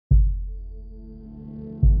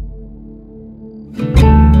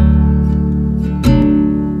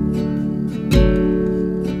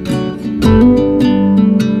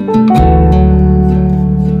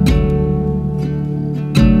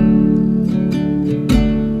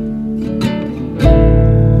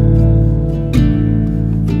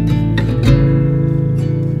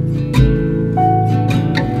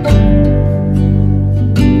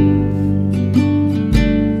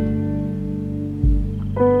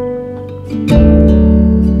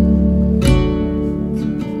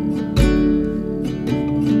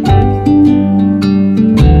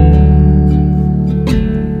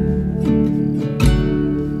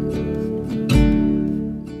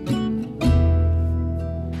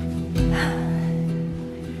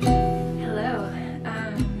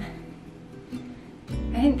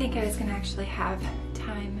think I was gonna actually have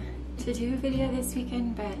time to do a video this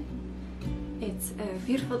weekend, but it's a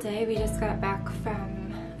beautiful day. We just got back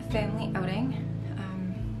from a family outing,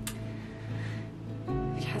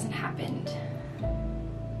 which hasn't happened.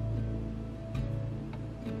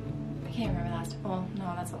 I can't remember last, well,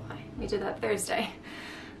 no, that's a lie. We did that Thursday.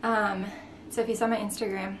 So if you saw my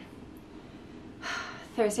Instagram,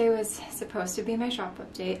 Thursday was supposed to be my shop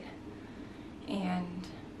update, and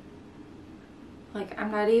like,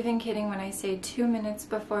 I'm not even kidding when I say 2 minutes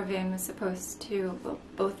before Van was supposed to, well,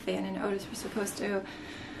 both Van and Otis were supposed to,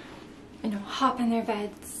 you know, hop in their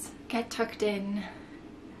beds, get tucked in,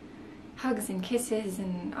 hugs and kisses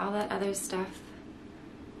and all that other stuff,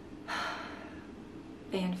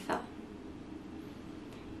 Van fell.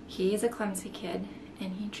 He is a clumsy kid,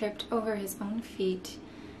 and he tripped over his own feet,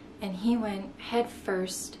 and he went head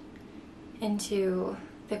first into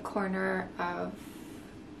the corner of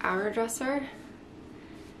our dresser.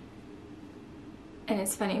 And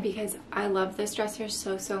it's funny because I love this dresser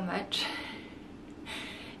so much.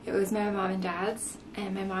 It was my mom and dad's,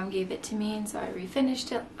 and my mom gave it to me, and so I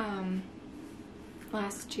refinished it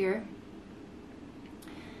last year.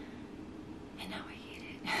 And now I hate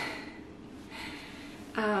it.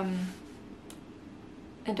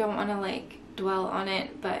 I don't want to like dwell on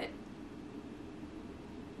it, but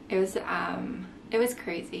it was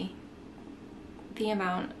crazy. The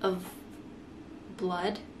amount of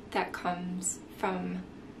blood that comes from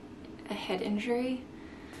a head injury.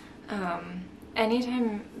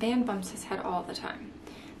 Anytime Van bumps his head all the time,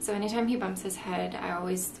 so anytime he bumps his head, I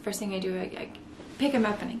always, first thing I do, I pick him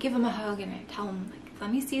up and I give him a hug and I tell him, like, let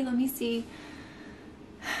me see.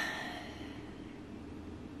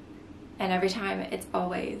 And every time it's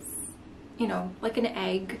always, you know, like an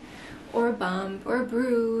egg or a bump or a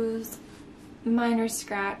bruise, minor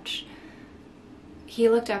scratch. He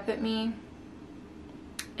looked up at me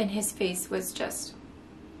and his face was just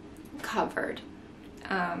covered.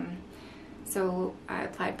 So I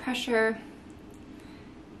applied pressure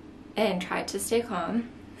and tried to stay calm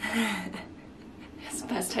as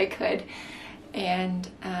best I could. And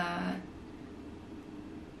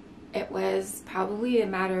it was probably a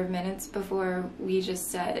matter of minutes before we just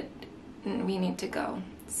said, we need to go.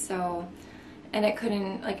 So, and it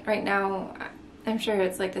couldn't, like right now, I'm sure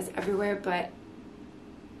it's like this everywhere, but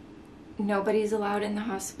nobody's allowed in the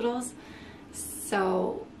hospitals.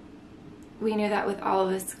 So we knew that with all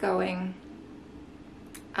of us going,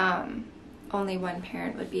 only one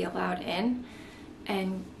parent would be allowed in,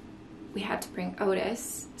 and we had to bring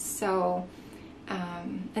Otis. So,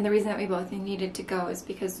 and the reason that we both needed to go is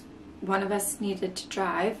because one of us needed to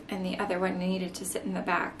drive and the other one needed to sit in the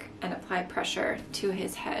back and apply pressure to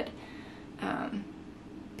his head,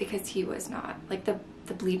 because he was not, like, the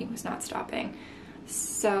bleeding was not stopping.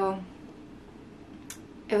 So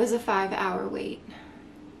it was a 5-hour wait.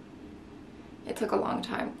 It took a long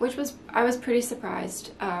time, which was, I was pretty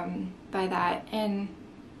surprised by that. And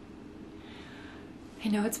I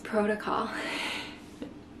know it's protocol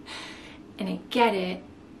and I get it,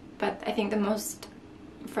 but I think the most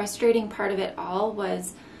frustrating part of it all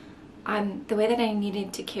was the way that I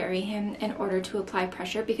needed to carry him in order to apply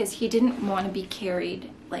pressure, because he didn't want to be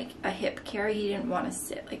carried like a hip carry. He didn't want to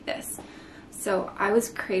sit like this. So I was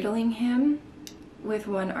cradling him with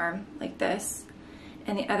one arm like this,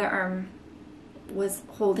 and the other arm was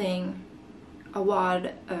holding a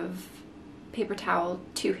wad of paper towel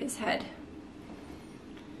to his head.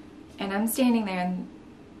 And I'm standing there and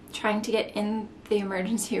trying to get in the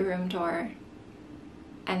emergency room door,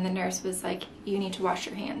 and the nurse was like, you need to wash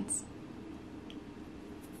your hands.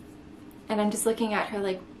 And I'm just looking at her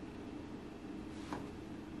like,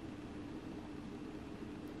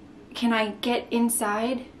 can I get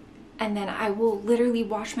inside? And then I will literally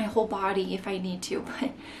wash my whole body if I need to.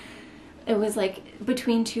 But it was like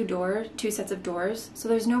between two sets of doors, so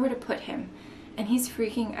there's nowhere to put him. And he's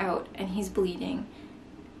freaking out and he's bleeding.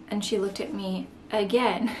 And she looked at me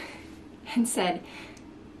again and said,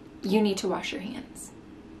 you need to wash your hands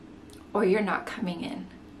or you're not coming in.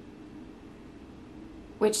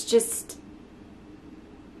 Which just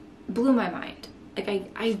blew my mind.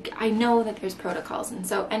 Like, I know that there's protocols. And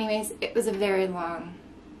so anyways, it was a very long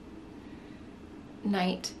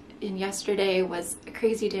night, and yesterday was a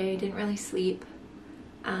crazy day. I didn't really sleep,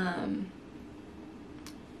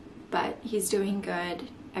 but he's doing good.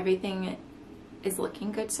 Everything is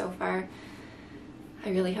looking good so far. I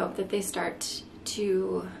really hope that they start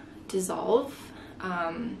to dissolve,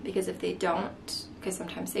 because if they don't, because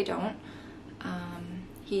sometimes they don't,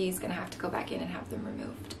 he's gonna have to go back in and have them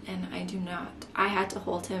removed. And I do not. I had to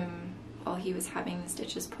hold him while he was having the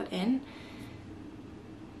stitches put in,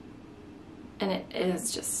 and it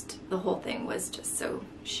is just, the whole thing was just so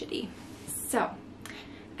shitty. So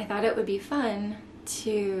I thought it would be fun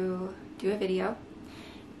to do a video,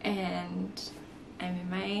 and I'm in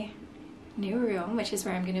my new room, which is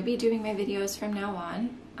where I'm going to be doing my videos from now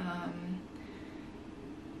on,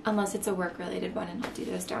 unless it's a work related one, and I'll do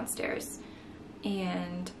those downstairs.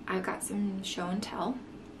 And I've got some show and tell,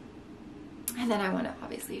 and then I want to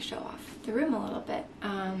obviously show off the room a little bit.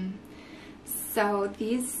 So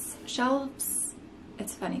these shelves,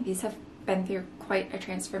 it's funny, these have been through quite a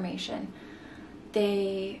transformation.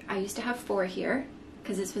 I used to have 4 here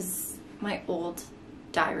because this was my old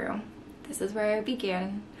dye room. This is where I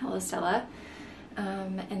began. Hello, Stella.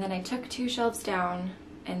 And then I took 2 shelves down,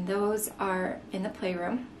 and those are in the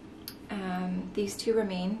playroom. These 2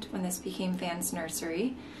 remained when this became Van's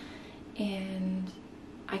nursery, and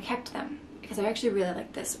I kept them because I actually really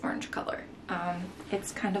like this orange color.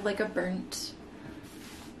 It's kind of like a burnt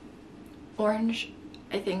orange.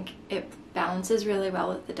 I think it balances really well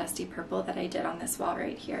with the dusty purple that I did on this wall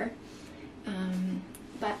right here.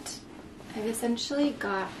 But I've essentially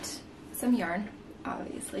got some yarn,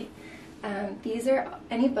 obviously. These are,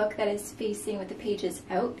 any book that is facing with the pages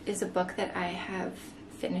out is a book that I have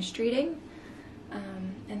finished reading.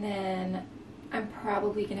 And then I'm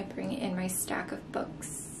probably going to bring in my stack of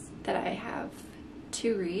books that I have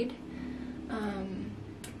to read.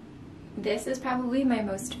 This is probably my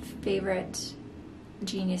most favorite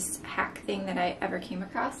genius hack thing that I ever came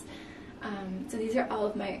across. So these are all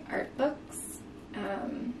of my art books,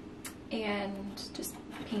 and just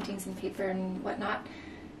paintings and paper and whatnot.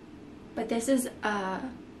 But this is a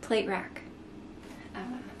plate rack,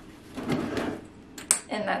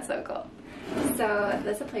 and that's so cool. So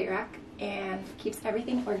that's a plate rack, and keeps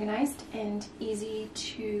everything organized and easy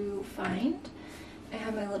to find. I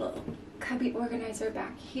have my little cubby organizer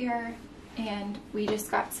back here, and we just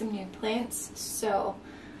got some new plants, so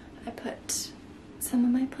I put some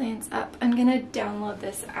of my plants up. I'm gonna download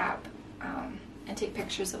this app and take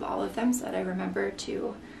pictures of all of them so that I remember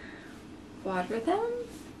to water them,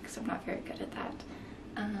 because I'm not very good at that.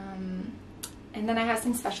 And then I have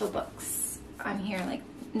some special books on here. Like,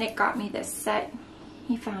 Nick got me this set.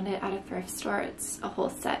 He found it at a thrift store. It's a whole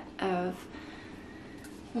set of,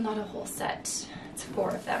 well, not a whole set, it's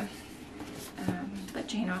 4 of them, but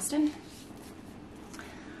Jane Austen.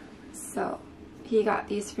 So he got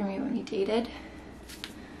these for me when we dated,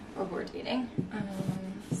 or were dating.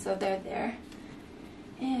 So they're there.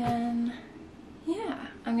 And yeah,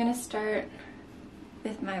 I'm gonna start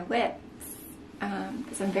with my whips,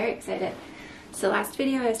 because I'm very excited. So last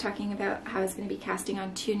video I was talking about how I was going to be casting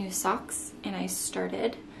on 2 new socks, and I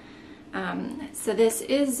started. So this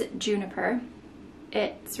is Juniper.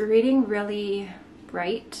 It's reading really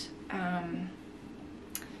bright,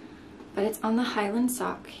 but it's on the Highland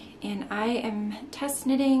sock, and I am test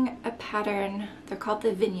knitting a pattern. They're called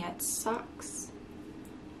the vignette socks,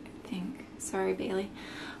 I think. Sorry, Bailey.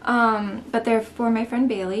 But they're for my friend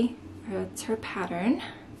Bailey. It's her pattern,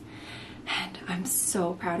 and I'm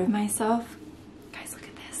so proud of myself. Guys, look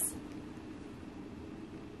at this.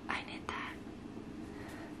 I knit that.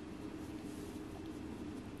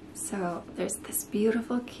 So there's this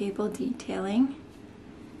beautiful cable detailing,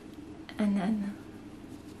 and then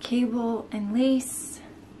cable and lace,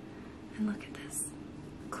 and look at this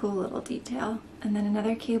cool little detail, and then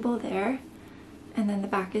another cable there, and then the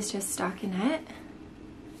back is just stockinette.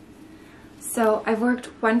 So I've worked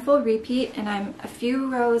 1 full repeat, and I'm a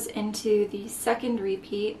few rows into the 2nd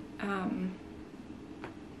repeat.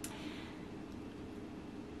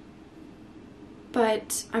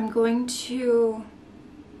 But I'm going to,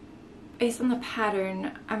 based on the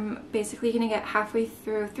pattern, I'm basically going to get halfway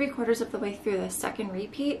through, 3/4 of the way through the 2nd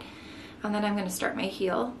repeat, and then I'm going to start my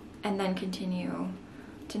heel and then continue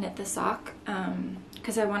to knit the sock,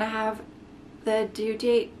 because I want to have, the due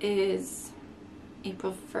date is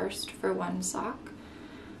April 1st for 1 sock,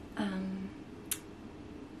 so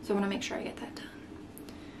I want to make sure I get that done.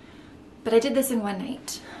 But I did this in 1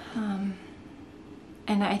 night,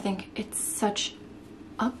 and I think it's such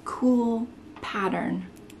a cool pattern.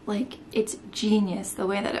 Like, it's genius the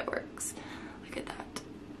way that it works. Look at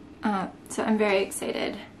that. So I'm very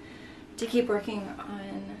excited to keep working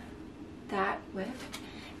on that whip.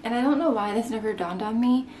 And I don't know why this never dawned on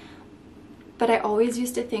me, but I always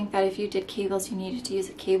used to think that if you did cables, you needed to use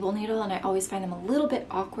a cable needle, and I always find them a little bit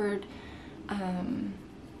awkward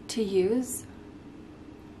to use.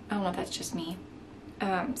 I don't know if that's just me.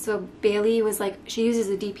 So Bailey was like, she uses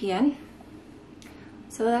a DPN,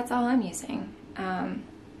 so that's all I'm using.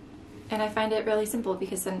 And I find it really simple,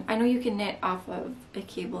 because then I know you can knit off of a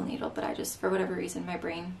cable needle, but I just, for whatever reason, my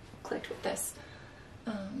brain clicked with this.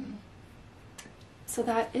 So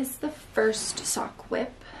that is the first sock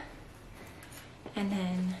whip. And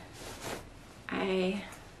then I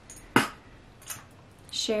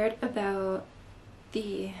shared about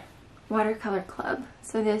the watercolor club.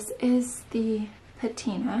 So this is the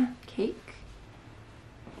patina cake.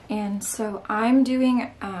 And so I'm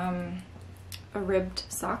doing a ribbed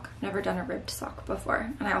sock. Never done a ribbed sock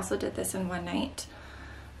before. And I also did this in one night.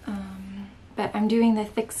 But I'm doing the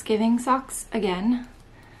Thanksgiving socks again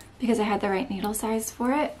because I had the right needle size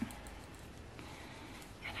for it.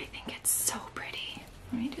 And I think it's so pretty.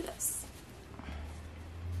 Let me do this.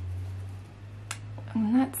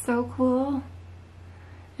 Isn't that so cool?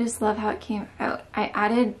 I just love how it came out. I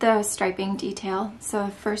added the striping detail. So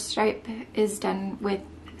the first stripe is done with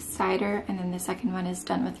cider and then the second one is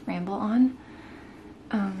done with Ramble On,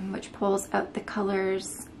 which pulls out the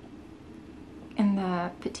colors in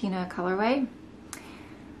the patina colorway.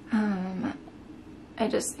 I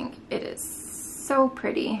just think it is so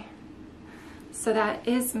pretty. So that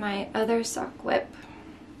is my other sock whip.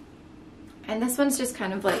 And this one's just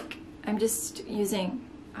kind of like, I'm just using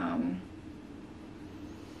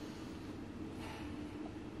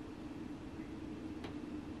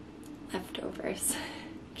leftovers.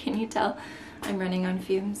 Can you tell I'm running on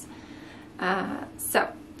fumes?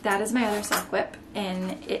 So that is my other sock whip,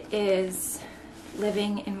 and it is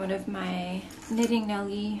living in one of my Knitting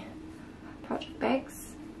Nelly project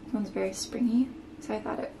bags. This one's very springy, so I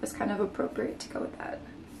thought it was kind of appropriate to go with that.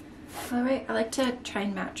 Alright, I like to try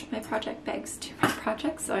and match my project bags to my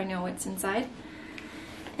projects so I know what's inside.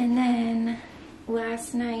 And then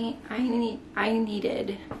last night I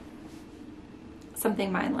needed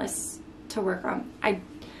something mindless to work on. I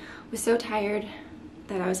was so tired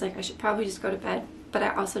that I was like, I should probably just go to bed, but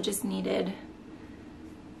I also just needed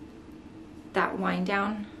that wind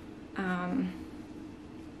down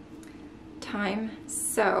time.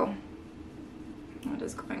 So what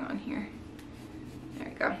is going on here? There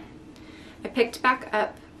we go. I picked back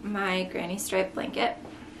up my granny stripe blanket,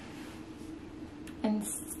 and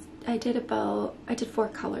I did 4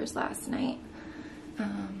 colors last night.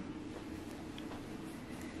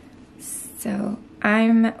 So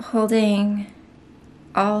I'm holding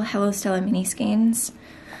all Hello Stella mini skeins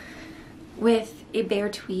with a bare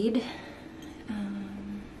tweed.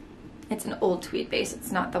 It's an old tweed base.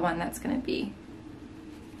 It's not the one that's going to be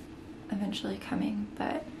eventually coming,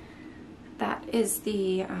 but that is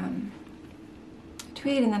the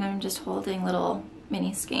tweed, and then I'm just holding little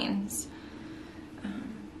mini skeins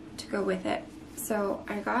to go with it. So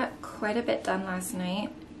I got quite a bit done last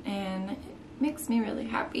night, and it makes me really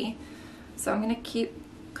happy. So I'm going to keep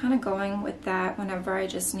kind of going with that whenever I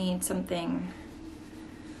just need something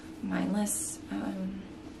mindless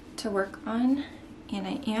to work on. And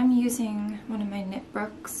I am using one of my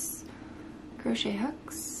Knitbrooks crochet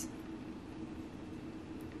hooks.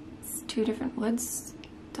 It's 2 different woods.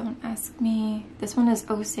 Don't ask me. This one is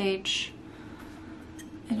Osage.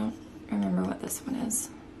 I don't remember what this one is.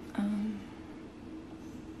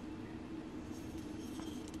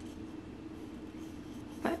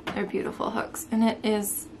 But they're beautiful hooks, and it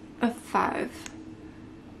is a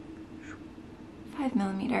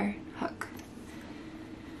 5mm hook.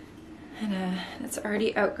 And it's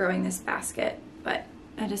already outgrowing this basket, but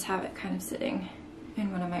I just have it kind of sitting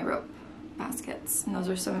in one of my rope baskets. And those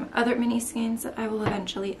are some other mini skeins that I will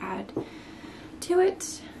eventually add to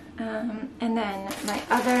it. And then my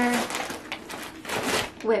other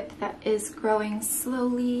whip that is growing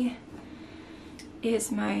slowly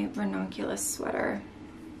is my ranunculus sweater.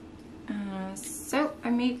 So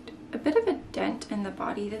I made a bit of a dent in the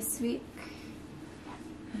body this week.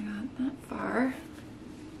 I got that far.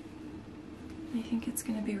 I think it's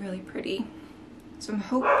going to be really pretty. So I'm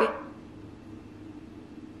hoping,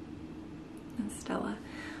 and Stella,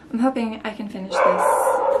 I'm hoping I can finish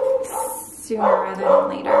this sooner rather than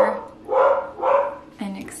later.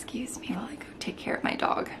 And excuse me while I go take care of my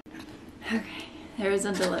dog. Okay, there's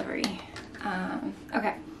a delivery.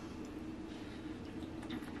 Okay.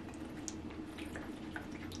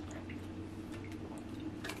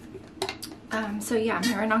 So yeah,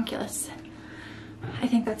 my ranunculus. I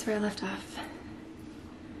think that's where I left off.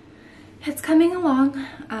 It's coming along.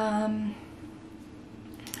 I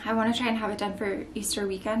want to try and have it done for Easter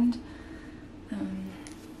weekend.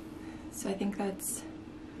 So I think that's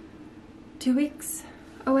 2 weeks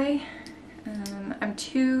away. I'm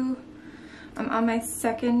on my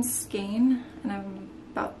 2nd skein, and I'm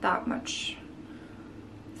about that much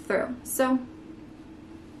through. So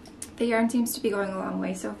the yarn seems to be going a long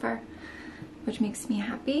way so far, which makes me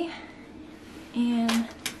happy. And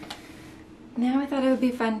now I thought it would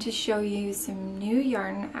be fun to show you some new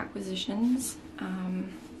yarn acquisitions.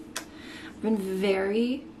 been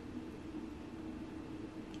very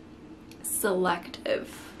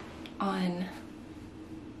selective on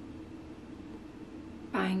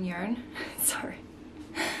buying yarn. Sorry.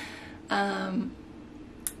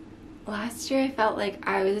 Last year I felt like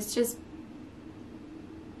I was just,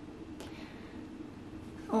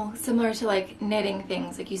 well, similar to like knitting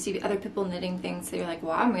things. Like you see other people knitting things, so you're like,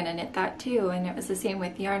 well, I'm gonna knit that too. And it was the same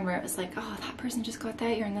with yarn, where it was like, oh, that person just got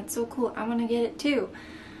that yarn, that's so cool, I want to get it too.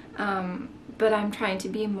 But I'm trying to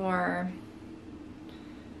be more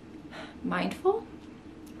mindful.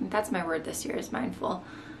 That's my word this year, is mindful,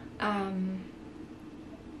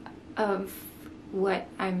 of what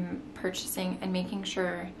I'm purchasing and making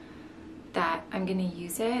sure that I'm gonna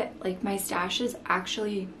use it. Like my stash is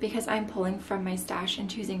actually, because I'm pulling from my stash and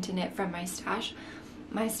choosing to knit from my stash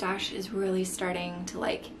is really starting to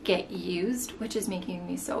like get used, which is making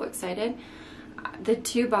me so excited. The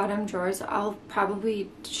two bottom drawers, I'll probably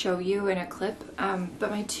show you in a clip, but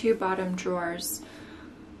my two bottom drawers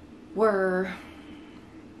were,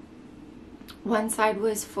 one side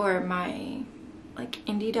was for my like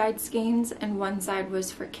indie dyed skeins and one side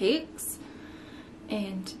was for cakes,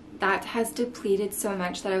 and that has depleted so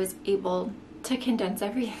much that I was able to condense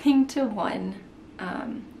everything to one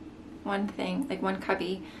thing, like one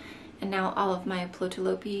cubby, and now all of my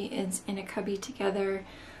plotalopi is in a cubby together.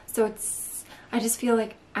 So it's, I just feel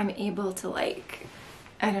like I'm able to, like,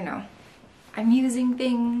 I don't know, I'm using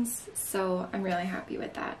things, so I'm really happy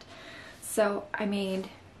with that. So I made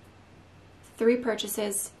 3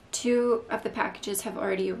 purchases. 2 of the packages have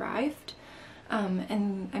already arrived,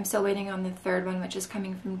 and I'm still waiting on the 3rd one, which is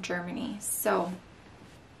coming from Germany. So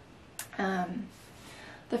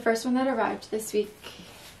the first one that arrived this week,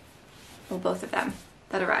 well, both of them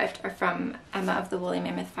that arrived are from Emma of the Woolly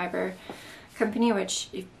Mammoth Fiber Company, which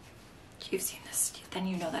if you've seen this, then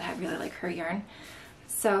you know that I really like her yarn.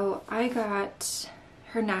 So I got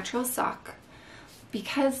her natural sock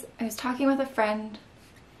because I was talking with a friend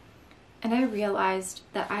and I realized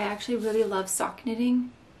that I actually really love sock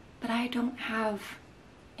knitting, but I don't have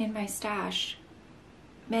in my stash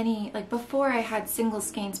many. Like before I had single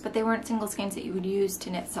skeins, but they weren't single skeins that you would use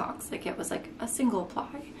to knit socks. Like it was like a single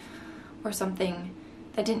ply or something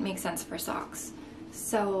that didn't make sense for socks.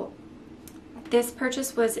 So this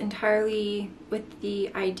purchase was entirely with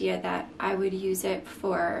the idea that I would use it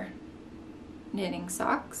for knitting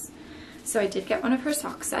socks. So I did get one of her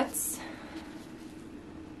sock sets.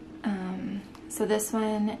 So this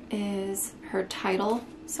one is her Tidal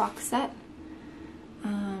sock set.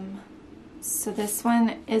 So this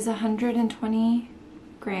one is 120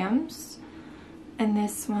 grams, and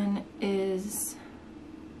this one is,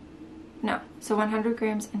 no, so 100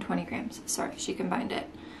 grams and 20 grams. Sorry, she combined it.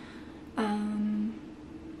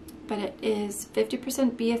 But it is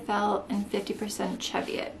 50% BFL and 50%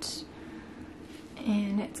 Cheviot.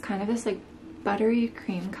 And it's kind of this like buttery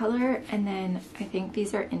cream color, and then I think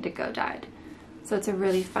these are indigo dyed. So it's a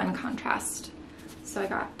really fun contrast. So I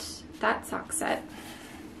got that sock set.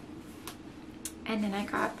 And then I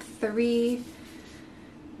got 3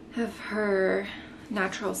 of her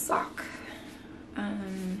natural sock.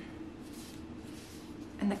 And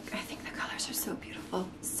I think the colors are so beautiful.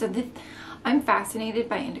 So I'm fascinated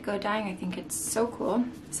by indigo dyeing. I think it's so cool.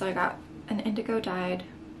 So I got an indigo dyed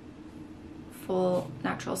full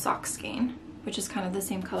natural sock skein, which is kind of the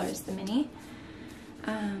same color as the mini.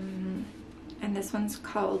 And this one's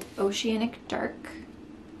called Oceanic Dark.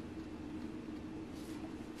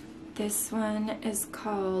 This one is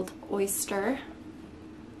called Oyster.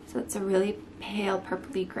 So it's a really pale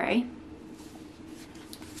purpley gray.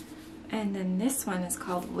 And then this one is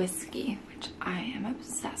called Whiskey, which I am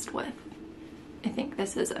obsessed with. I think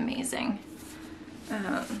this is amazing.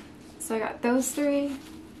 So I got those 3,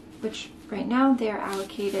 which right now they're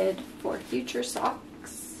allocated for future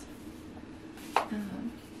socks.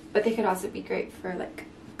 But they could also be great for like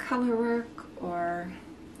color work or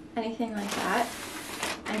anything like that.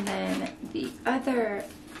 And then the other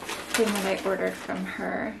thing that I ordered from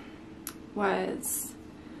her was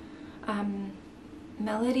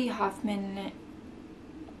Melody Hoffman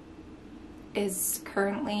is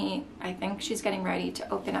currently, I think she's getting ready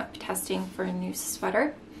to open up testing for a new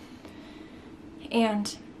sweater.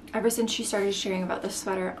 And ever since she started sharing about the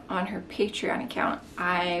sweater on her Patreon account,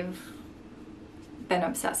 I've been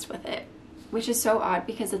obsessed with it, which is so odd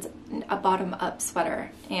because it's a bottom-up sweater,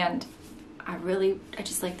 and I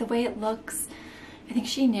just like the way it looks. I think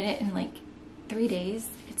she knit it in like 3 days.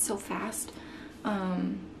 It's so fast.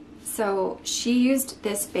 So she used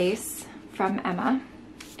this base from Emma.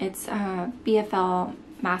 It's BFL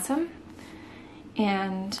Massam,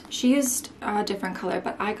 and she used a different color,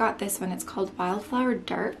 but I got this one. It's called Wildflower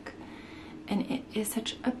Dark, and it is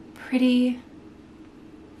such a pretty,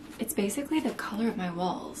 it's basically the color of my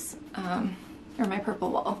walls, or my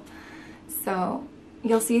purple wall. So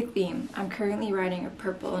you'll see a theme. I'm currently riding a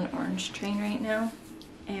purple and orange train right now,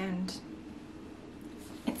 and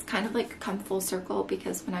it's kind of like come full circle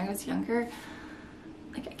because when I was younger,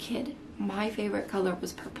 like a kid, my favorite color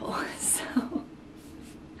was purple.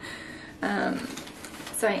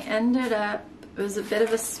 So I ended up, it was a bit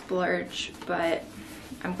of a splurge, but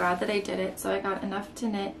I'm glad that I did it. So I got enough to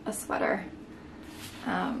knit a sweater.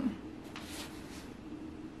 And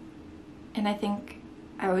I think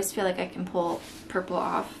I always feel like I can pull purple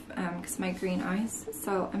off because of my green eyes.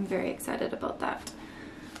 So I'm very excited about that.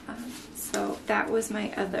 So that was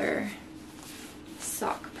my other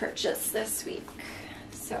sock purchase this week.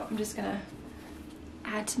 So I'm just gonna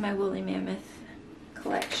add to my woolly mammoth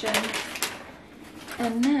collection.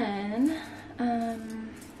 And then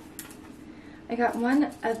I got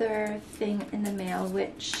one other thing in the mail,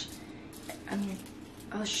 which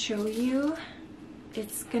I'll show you.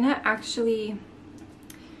 It's gonna actually,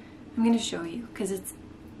 I'm gonna show you because it's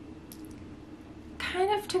kind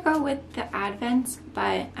of to go with the Advents,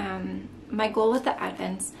 but my goal with the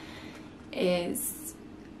Advents is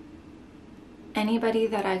anybody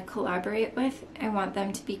that I collaborate with, I want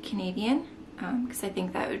them to be Canadian, because I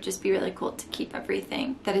think that would just be really cool to keep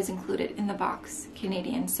everything that is included in the box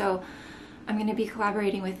Canadian. So I'm going to be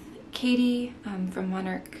collaborating with Katie from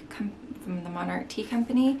the Monarch Tea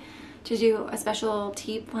Company to do a special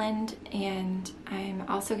tea blend, and I'm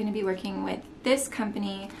also going to be working with this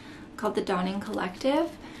company called the Dawning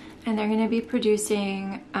Collective, and they're going to be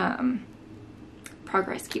producing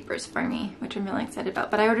progress keepers for me, which I'm really excited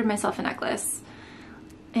about. But I ordered myself a necklace,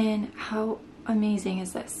 and how amazing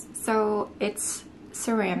is this? So it's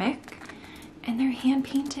ceramic and they're hand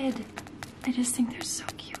painted. I just think they're so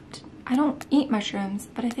cute. I don't eat mushrooms,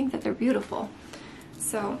 but I think that they're beautiful.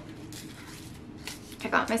 So I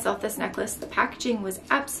got myself this necklace. The packaging was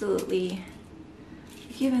absolutely,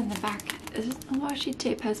 even the back, the washi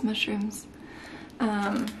tape has mushrooms.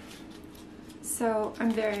 So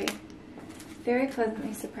I'm very, very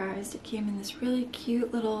pleasantly surprised. It came in this really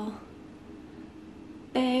cute little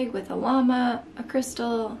bag with a llama, a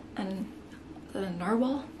crystal, and a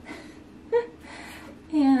narwhal.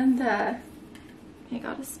 And I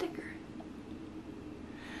got a sticker.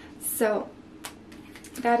 So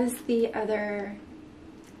that is the other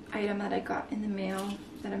item that I got in the mail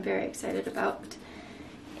that I'm very excited about.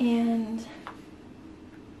 And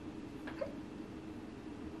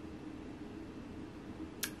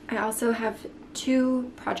I also have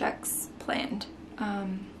 2 projects planned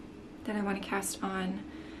that I want to cast on.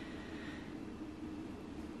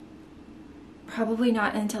 Probably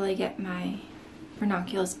not until I get my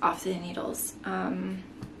ranunculus off the needles.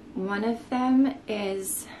 One of them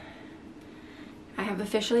is, I have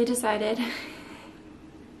officially decided,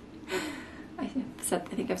 I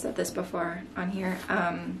think I've said this before on here,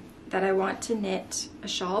 that I want to knit a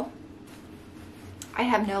shawl. I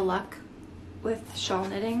have no luck with shawl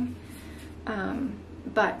knitting,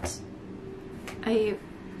 but I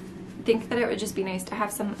think that it would just be nice to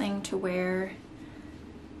have something to wear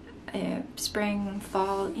spring,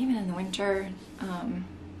 fall, even in the winter.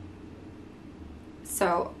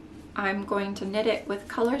 So I'm going to knit it with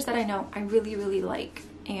colors that I know I really, really like.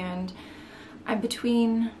 And I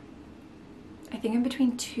think I'm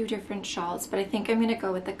between 2 different shawls, but I think I'm gonna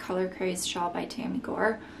go with the Color Craze shawl by Tammy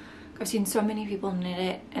Gore. I've seen so many people knit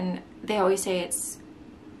it, and they always say it's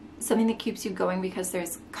something that keeps you going because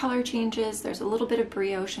there's color changes, there's a little bit of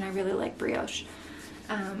brioche, and I really like brioche.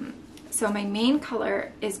 So my main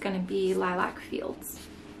color is going to be Lilac Fields.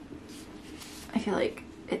 I feel like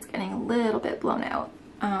it's getting a little bit blown out.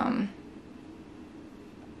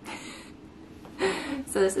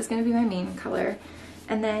 So this is going to be my main color.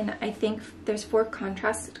 And then I think there's 4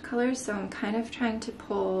 contrast colors, so I'm kind of trying to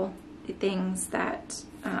pull the things that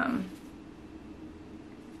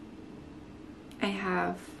I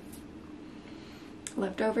have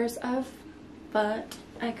leftovers of, but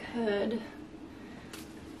I could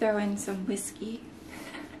throw in some whiskey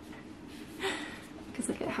because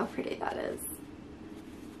look at how pretty that is.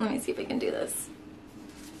 Let me see if I can do this.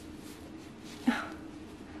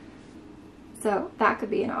 So that could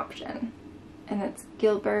be an option. And it's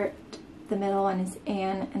Gilbert, the middle one is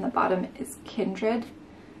Anne, and the bottom is Kindred.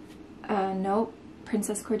 Nope,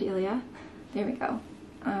 Princess Cordelia. There we go.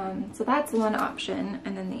 So that's one option,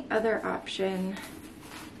 and then the other option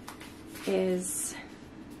is,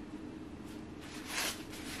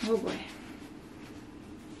 oh boy,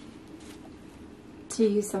 to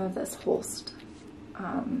use some of this Holst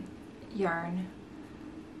yarn.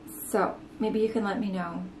 So maybe you can let me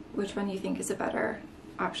know which one you think is a better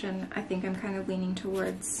option. I think I'm kind of leaning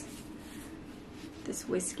towards this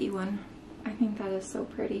whiskey one. I think that is so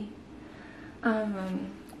pretty.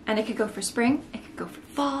 And it could go for spring, it could go for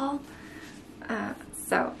fall.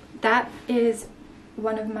 So that is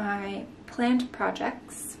one of my planned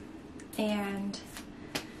projects, and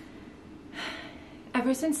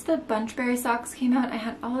ever since the bunchberry socks came out, I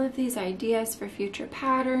had all of these ideas for future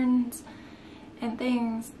patterns and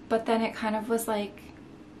things, but then it kind of was like,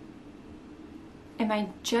 am I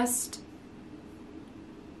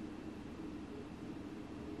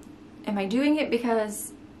doing it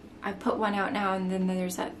because I put one out now and then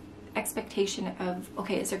there's that expectation of,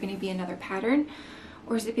 okay, is there going to be another pattern,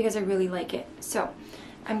 or is it because I really like it? So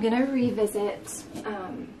I'm gonna revisit.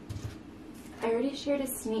 I already shared a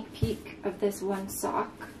sneak peek of this one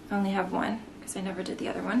sock. I only have one because I never did the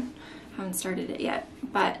other one. I haven't started it yet,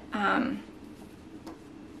 but I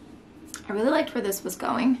really liked where this was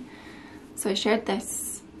going, so I shared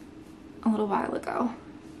this a little while ago.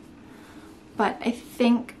 But I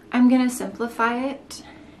think I'm gonna simplify it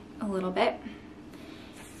a little bit,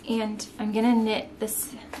 and I'm gonna knit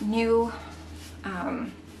this new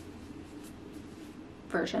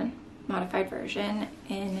version, modified version,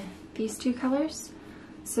 in these two colors.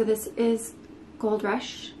 So this is Gold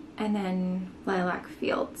Rush and then Lilac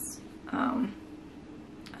Fields, and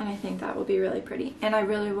I think that will be really pretty. And I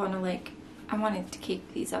really want to, I wanted to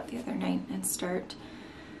cake these up the other night and start,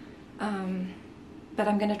 but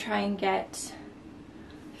I'm gonna try and get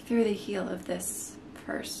through the heel of this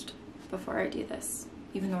first before I do this,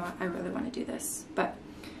 even though I really want to do this. But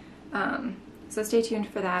so stay tuned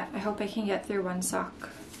for that. I hope I can get through one sock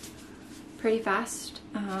pretty fast.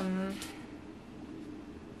 And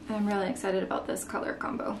I'm really excited about this color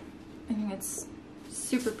combo. I think it's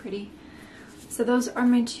super pretty. So those are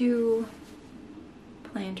my two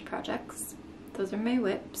planned projects. Those are my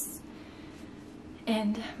whips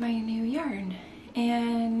and my new yarn.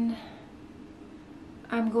 And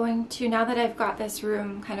I'm going to, now that I've got this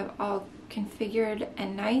room kind of all configured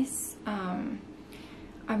and nice,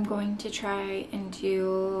 I'm going to try and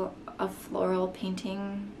do a floral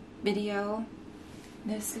painting video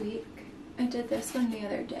this week. I did this one the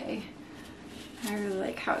other day. I really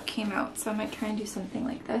like how it came out, so I might try and do something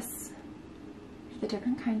like this. The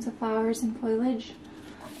different kinds of flowers and foliage.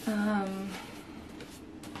 Yeah,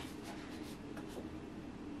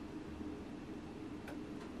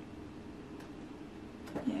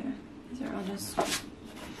 these are all just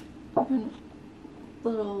different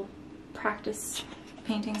little practice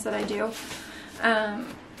paintings that I do.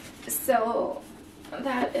 So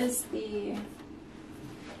that is the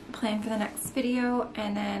plan for the next video,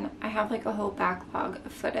 and then I have like a whole backlog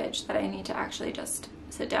of footage that I need to actually just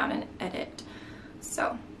sit down and edit.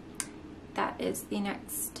 So that is the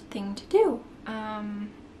next thing to do.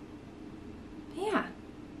 Yeah,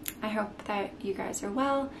 I hope that you guys are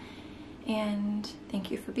well, and thank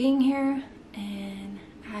you for being here, and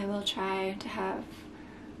I will try to have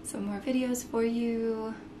some more videos for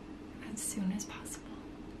you as soon as possible.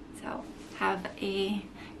 So have a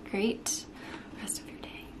great rest of your